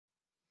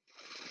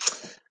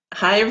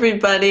Hi,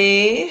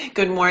 everybody.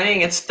 Good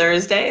morning. It's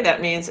Thursday.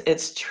 That means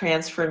it's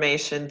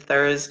Transformation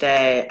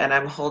Thursday, and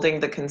I'm holding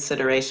the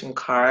consideration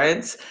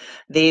cards.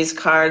 These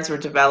cards were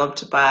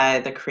developed by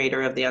the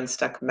creator of the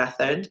unSTUCK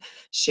method,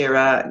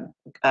 Shira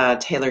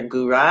Taylor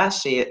Gura.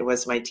 She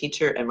was my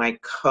teacher and my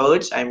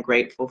coach. I'm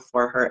grateful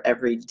for her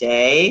every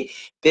day.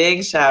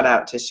 Big shout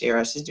out to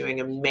Shira. She's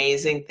doing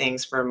amazing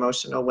things for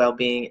emotional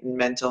well-being and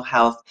mental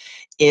health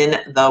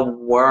in the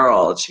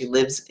world. She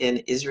lives in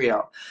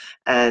Israel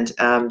and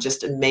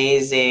just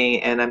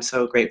amazing, and I'm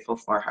so grateful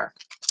for her.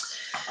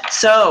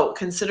 So,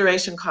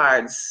 consideration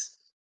cards.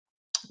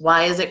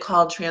 Why is it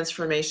called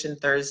Transformation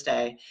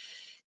Thursday?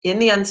 In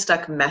the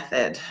unSTUCK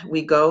method,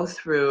 we go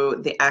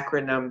through the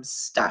acronym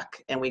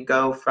STUCK, and we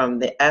go from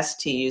the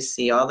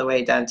STUC all the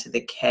way down to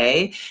the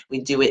K. We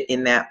do it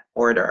in that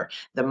order.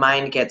 The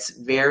mind gets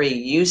very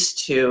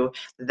used to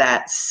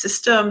that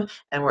system,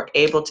 and we're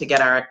able to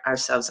get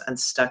ourselves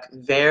unstuck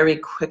very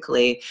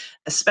quickly,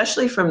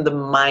 especially from the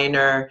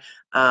minor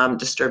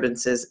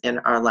disturbances in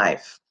our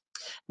life.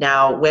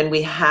 Now, when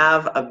we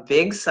have a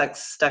big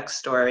stuck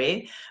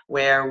story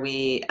where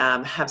we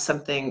have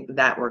something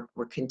that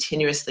we're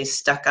continuously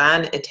stuck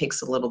on, it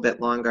takes a little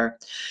bit longer.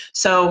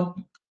 So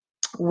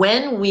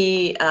when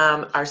we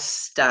are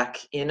stuck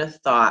in a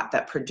thought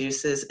that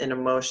produces an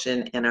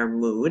emotion in our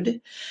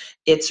mood,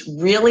 it's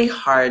really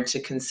hard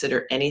to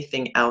consider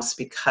anything else,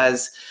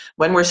 because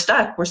when we're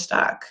stuck, we're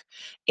stuck.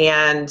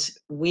 And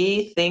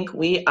we think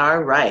we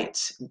are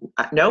right.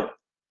 Nope.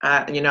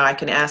 I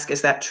can ask,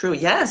 is that true?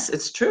 Yes,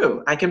 it's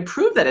true. I can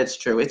prove that it's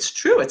true. It's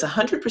true. It's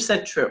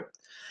 100% true.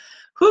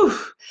 Whew.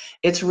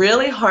 It's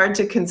really hard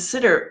to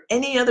consider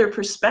any other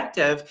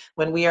perspective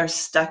when we are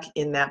stuck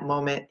in that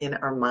moment in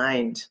our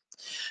mind.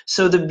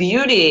 So the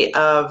beauty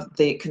of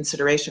the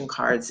consideration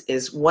cards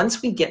is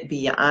once we get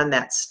beyond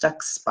that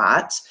stuck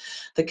spot,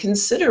 the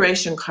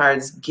consideration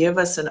cards give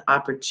us an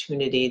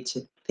opportunity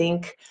to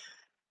think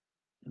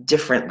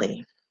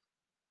differently.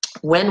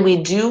 When we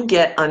do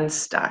get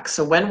unstuck,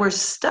 so when we're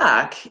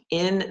stuck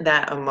in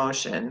that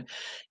emotion,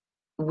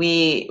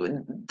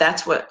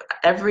 that's what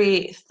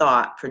every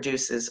thought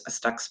produces, a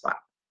stuck spot.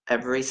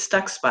 Every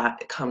stuck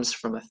spot comes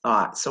from a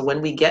thought. So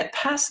when we get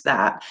past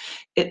that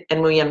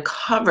and we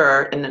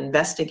uncover and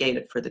investigate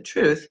it for the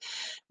truth,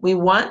 we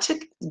want to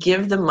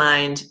give the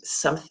mind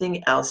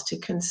something else to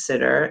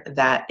consider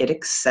that it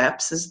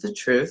accepts as the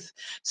truth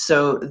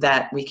so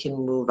that we can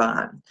move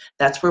on.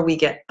 That's where we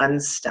get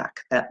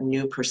unstuck, that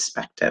new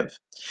perspective.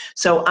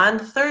 So on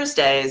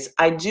Thursdays,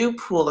 I do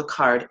pull a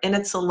card, and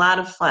it's a lot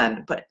of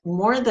fun, but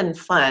more than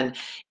fun,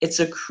 it's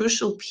a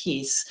crucial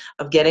piece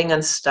of getting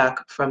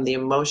unstuck from the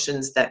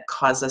emotions that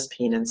cause us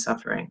pain and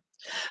suffering.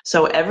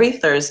 So every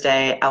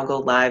Thursday, I'll go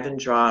live and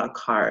draw a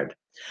card.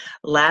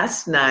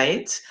 Last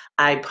night,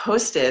 I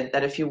posted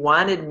that if you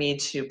wanted me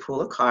to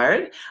pull a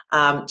card,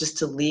 just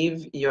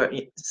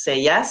to say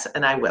yes,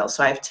 and I will.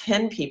 So I have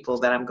 10 people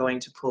that I'm going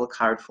to pull a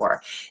card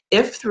for.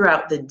 If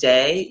throughout the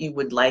day you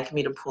would like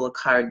me to pull a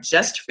card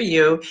just for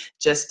you,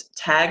 just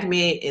tag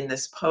me in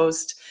this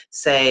post,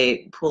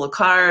 say pull a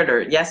card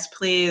or yes,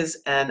 please,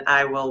 and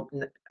I will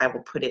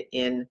put it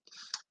in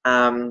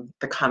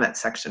the comment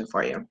section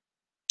for you.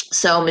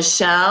 So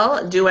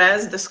Michelle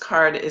Duez, this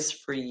card is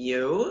for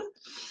you.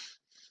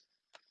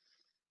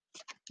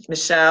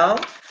 Michelle,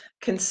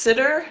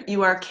 consider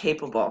you are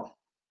capable.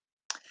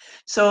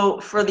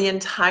 So for the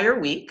entire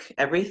week,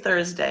 every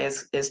Thursday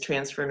is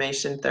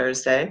Transformation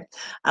Thursday.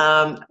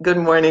 Good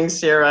morning,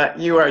 Shira.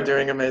 You are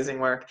doing amazing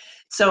work.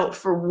 So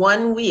for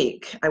 1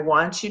 week, I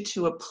want you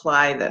to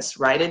apply this.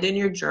 Write it in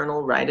your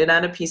journal. Write it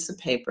on a piece of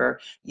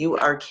paper. You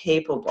are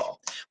capable.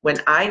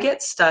 When I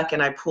get stuck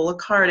and I pull a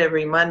card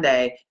every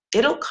Monday,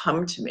 it'll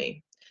come to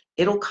me.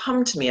 It'll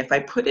come to me if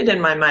I put it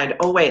in my mind,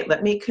 oh, wait,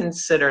 let me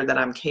consider that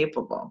I'm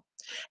capable.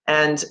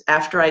 And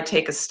after I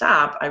take a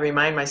stop, I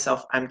remind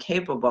myself I'm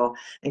capable.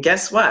 And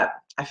guess what?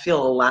 I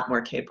feel a lot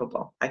more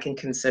capable. I can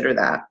consider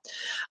that.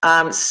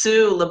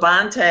 Sue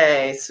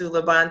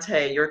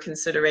Labonte, your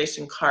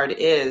consideration card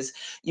is,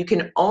 you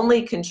can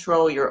only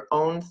control your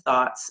own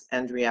thoughts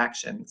and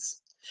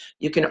reactions.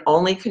 You can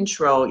only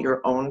control your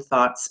own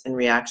thoughts and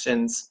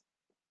reactions.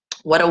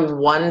 What a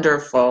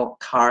wonderful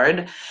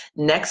card.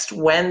 Next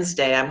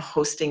Wednesday, I'm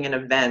hosting an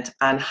event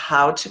on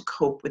how to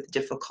cope with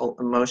difficult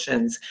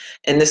emotions.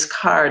 And this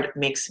card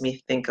makes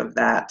me think of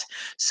that.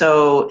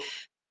 So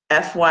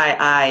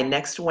FYI,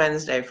 next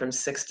Wednesday from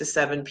 6 to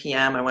 7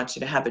 p.m., I want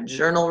you to have a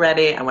journal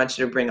ready. I want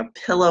you to bring a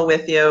pillow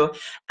with you,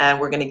 and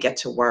we're going to get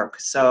to work.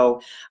 So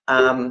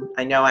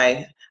I know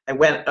I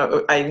went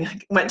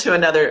to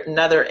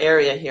another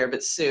area here,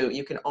 but Sue,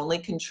 you can only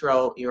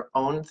control your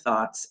own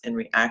thoughts and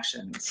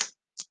reactions.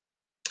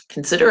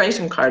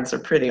 Consideration cards are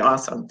pretty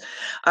awesome.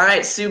 All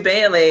right, Sue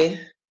Bailey,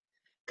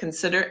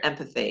 consider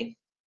empathy.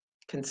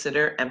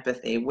 Consider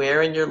empathy.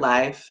 Where in your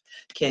life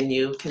can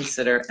you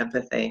consider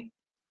empathy?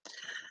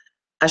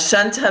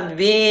 Ashanta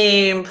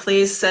Beam,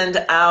 please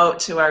send out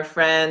to our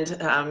friend.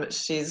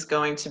 She's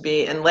going to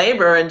be in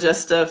labor in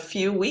just a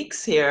few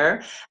weeks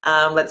here.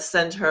 Let's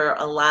send her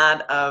a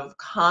lot of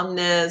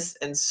calmness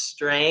and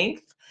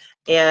strength.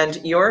 And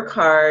your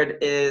card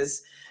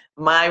is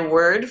my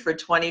word for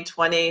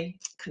 2020,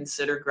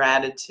 consider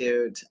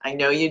gratitude. I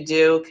know you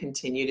do,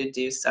 continue to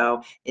do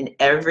so in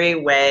every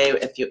way.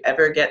 If you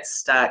ever get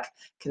stuck,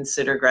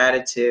 consider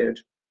gratitude.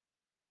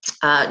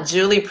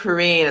 Julie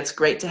Perrine, it's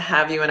great to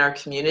have you in our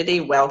community.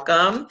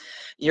 Welcome.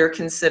 Your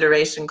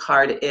consideration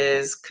card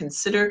is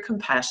consider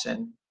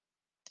compassion.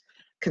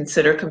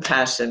 Consider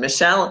compassion.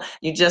 Michelle,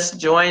 you just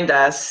joined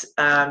us.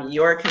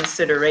 Your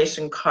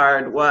consideration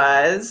card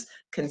was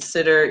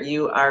consider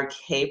you are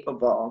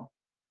capable.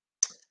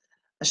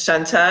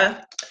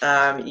 Ashanta,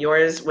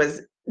 yours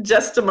was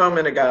just a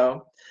moment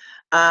ago.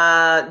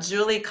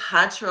 Julie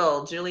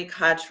Cottrell,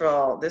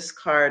 this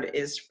card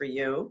is for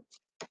you.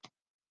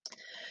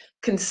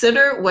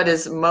 Consider what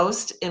is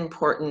most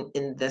important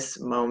in this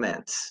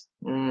moment.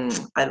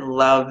 I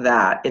love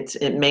that.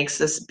 It makes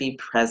us be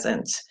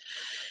present.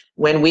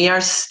 When we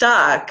are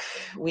stuck,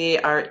 we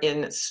are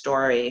in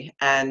story.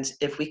 And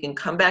if we can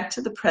come back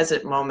to the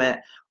present moment,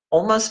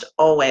 almost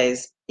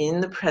always in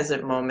the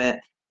present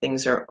moment,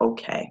 things are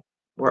okay.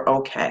 We're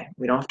okay.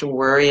 We don't have to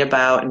worry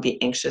about and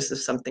be anxious of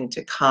something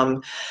to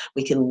come.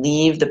 We can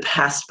leave the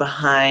past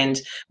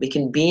behind. We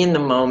can be in the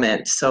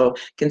moment. So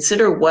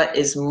consider what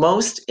is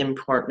most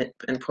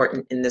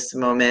important in this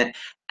moment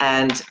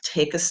and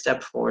take a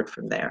step forward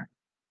from there.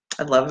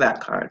 I love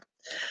that card.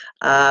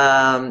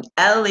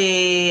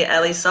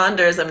 Ellie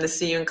Saunders, I'm going to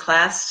see you in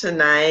class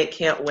tonight.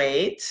 Can't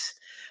wait.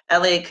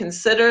 Ellie,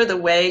 consider the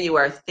way you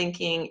are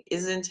thinking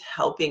isn't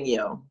helping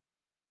you.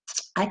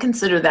 I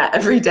consider that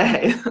every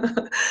day.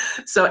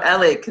 So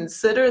Ellie,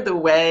 consider the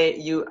way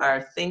you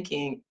are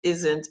thinking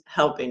isn't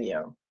helping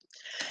you.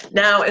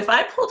 Now, if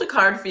I pulled a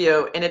card for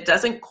you and it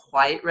doesn't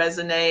quite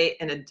resonate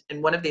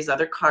and one of these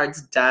other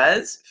cards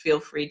does,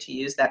 feel free to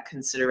use that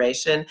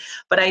consideration.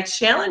 But I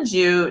challenge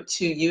you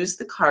to use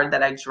the card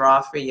that I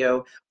draw for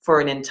you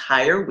for an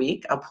entire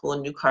week. I'll pull a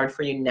new card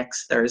for you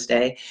next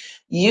Thursday.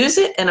 Use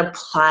it and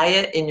apply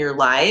it in your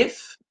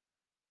life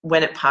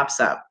when it pops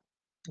up,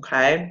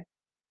 okay?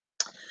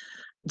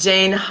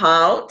 Jane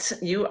Halt,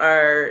 you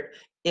are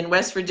in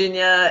West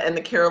Virginia and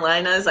the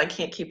Carolinas. I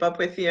can't keep up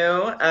with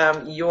you.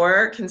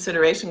 Your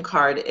consideration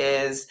card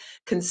is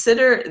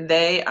consider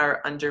they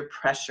are under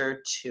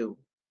pressure too.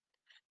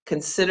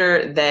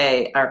 Consider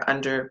they are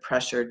under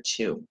pressure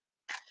too.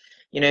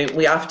 You know,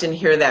 we often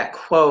hear that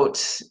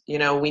quote, you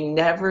know, we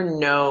never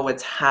know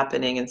what's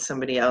happening in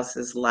somebody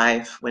else's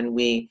life when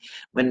we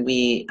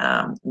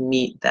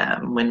meet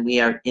them, when we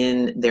are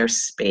in their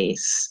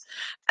space.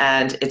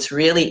 And it's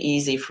really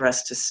easy for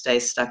us to stay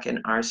stuck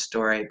in our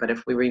story. But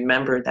if we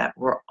remember that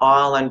we're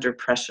all under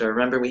pressure,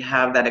 remember we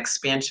have that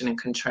expansion and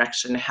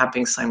contraction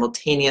happening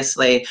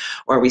simultaneously,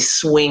 or we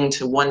swing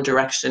to one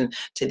direction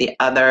to the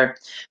other.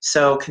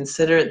 So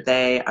consider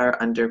they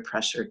are under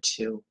pressure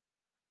too.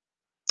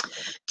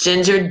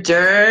 Ginger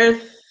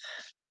Dearth,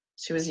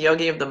 she was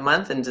Yogi of the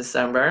Month in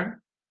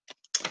December.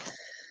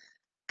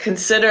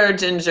 Consider,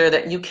 Ginger,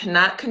 that you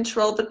cannot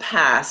control the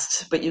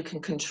past, but you can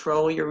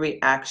control your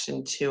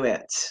reaction to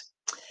it.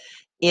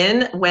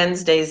 In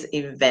Wednesday's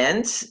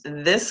event,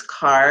 this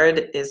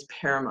card is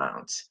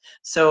paramount.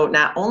 So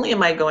not only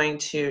am I going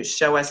to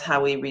show us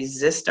how we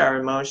resist our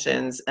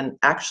emotions and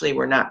actually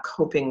we're not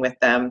coping with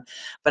them,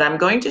 but I'm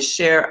going to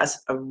share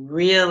a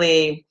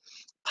really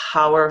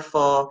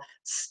powerful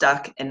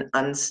stuck and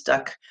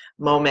unstuck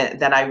moment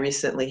that I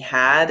recently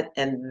had,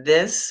 and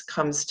this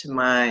comes to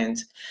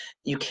mind.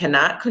 You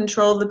cannot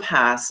control the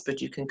past,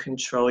 but you can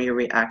control your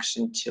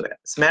reaction to it.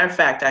 As a matter of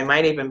fact, I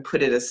might even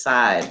put it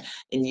aside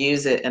and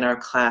use it in our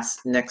class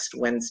next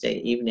Wednesday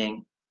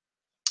evening.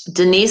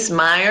 Denise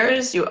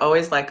Myers, you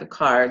always like a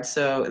card,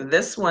 so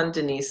this one,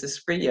 Denise, is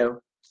for you.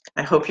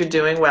 I hope you're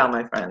doing well,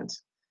 my friend.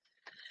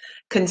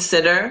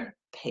 Consider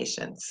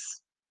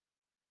patience.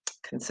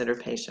 Consider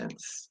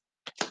patience.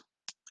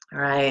 All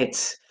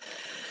right.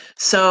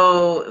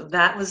 So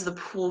that was the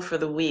pool for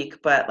the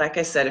week. But like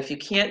I said, if you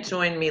can't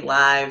join me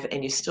live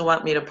and you still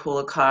want me to pull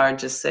a card,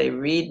 just say,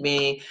 read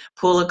me,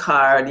 pull a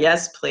card.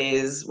 Yes,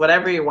 please.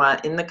 Whatever you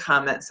want in the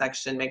comment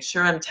section. Make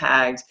sure I'm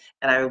tagged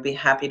and I will be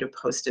happy to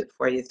post it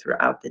for you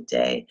throughout the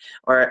day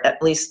or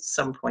at least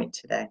some point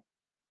today.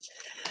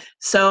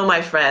 So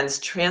my friends,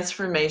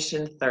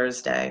 Transformation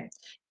Thursday.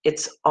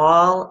 It's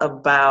all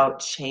about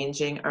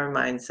changing our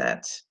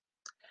mindset.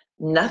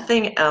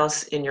 Nothing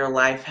else in your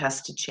life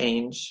has to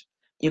change.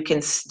 You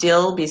can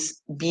still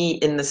be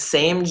in the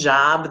same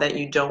job that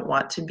you don't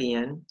want to be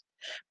in.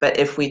 But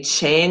if we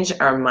change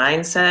our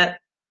mindset,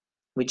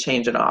 we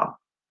change it all.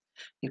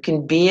 You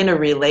can be in a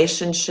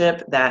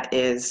relationship that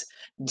is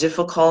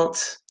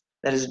difficult,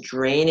 that is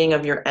draining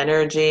of your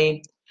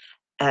energy.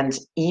 And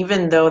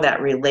even though that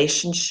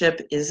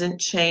relationship isn't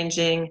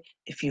changing,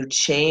 if you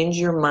change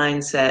your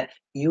mindset,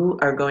 you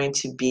are going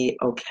to be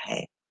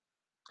okay.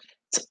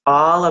 It's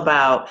all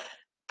about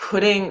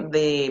putting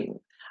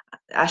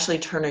Ashley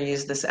Turner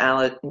used this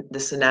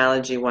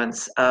analogy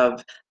once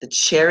of the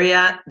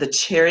chariot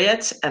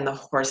and the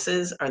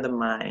horses are the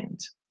mind.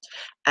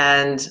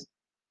 And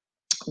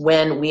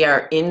when we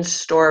are in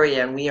story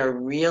and we are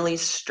really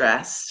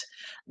stressed,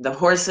 The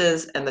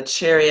horses and the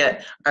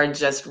chariot are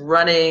just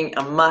running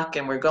amok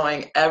and we're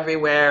going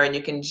everywhere, and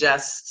you can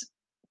just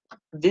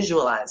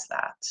visualize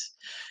that.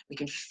 We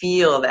can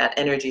feel that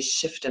energy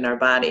shift in our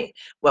body.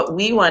 What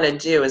we want to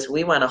do is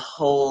we want to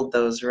hold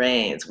those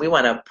reins. We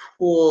want to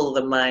pull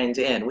the mind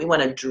in. We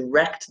want to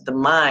direct the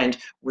mind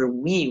where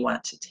we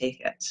want to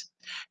take it.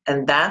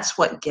 And that's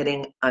what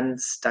getting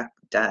unstuck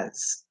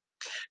does.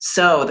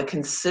 So the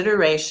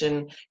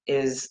consideration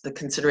is the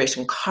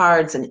consideration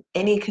cards, and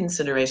any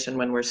consideration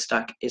when we're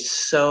stuck is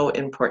so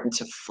important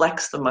to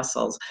flex the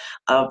muscles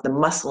of the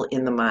muscle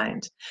in the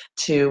mind,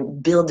 to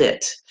build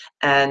it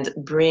and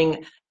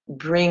bring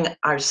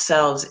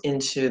ourselves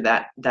into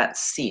that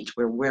seat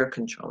where we're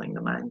controlling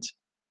the mind.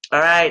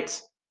 All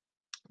right.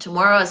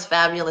 Tomorrow is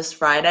Fabulous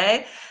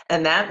Friday,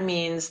 and that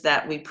means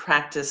that we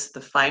practice the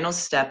final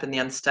step in the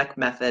unstuck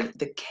method,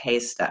 the K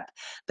step,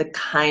 the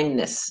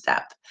kindness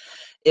step.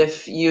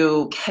 If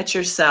you catch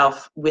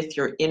yourself with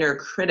your inner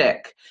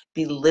critic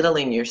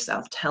belittling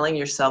yourself, telling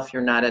yourself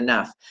you're not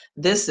enough,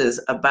 this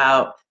is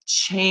about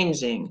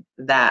changing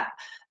that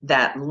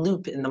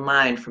loop in the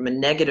mind from a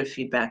negative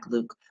feedback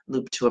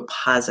loop to a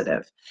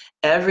positive.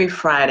 Every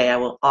Friday, I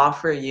will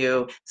offer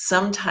you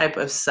some type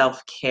of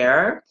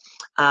self-care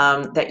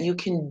that you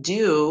can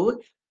do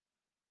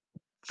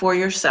for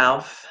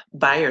yourself,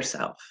 by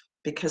yourself,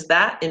 because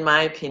that, in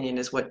my opinion,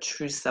 is what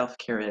true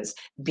self-care is.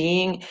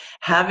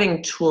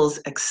 Having tools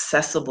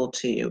accessible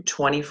to you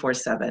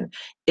 24/7.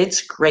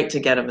 It's great to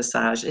get a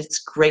massage. It's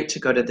great to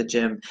go to the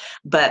gym,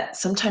 but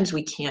sometimes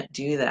we can't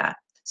do that.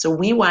 So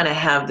we want to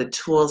have the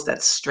tools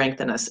that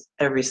strengthen us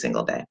every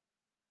single day.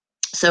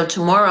 So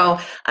tomorrow,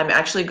 I'm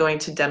actually going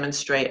to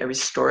demonstrate a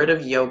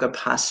restorative yoga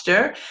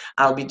posture.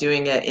 I'll be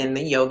doing it in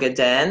the yoga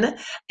den,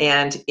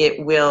 and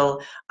it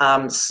will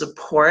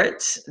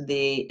support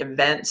the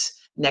event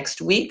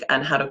next week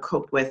on how to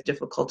cope with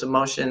difficult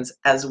emotions,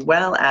 as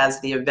well as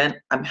the event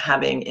I'm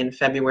having in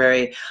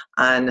February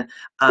on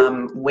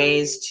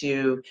ways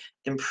to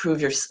improve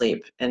your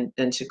sleep and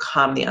to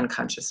calm the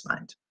unconscious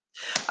mind.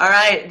 All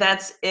right,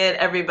 that's it,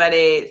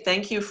 everybody.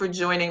 Thank you for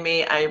joining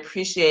me. I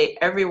appreciate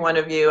every one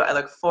of you. I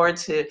look forward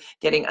to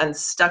getting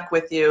unstuck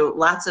with you.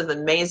 Lots of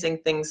amazing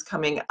things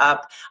coming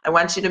up. I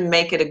want you to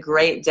make it a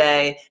great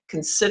day.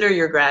 Consider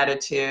your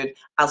gratitude.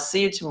 I'll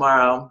see you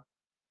tomorrow.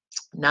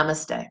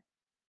 Namaste.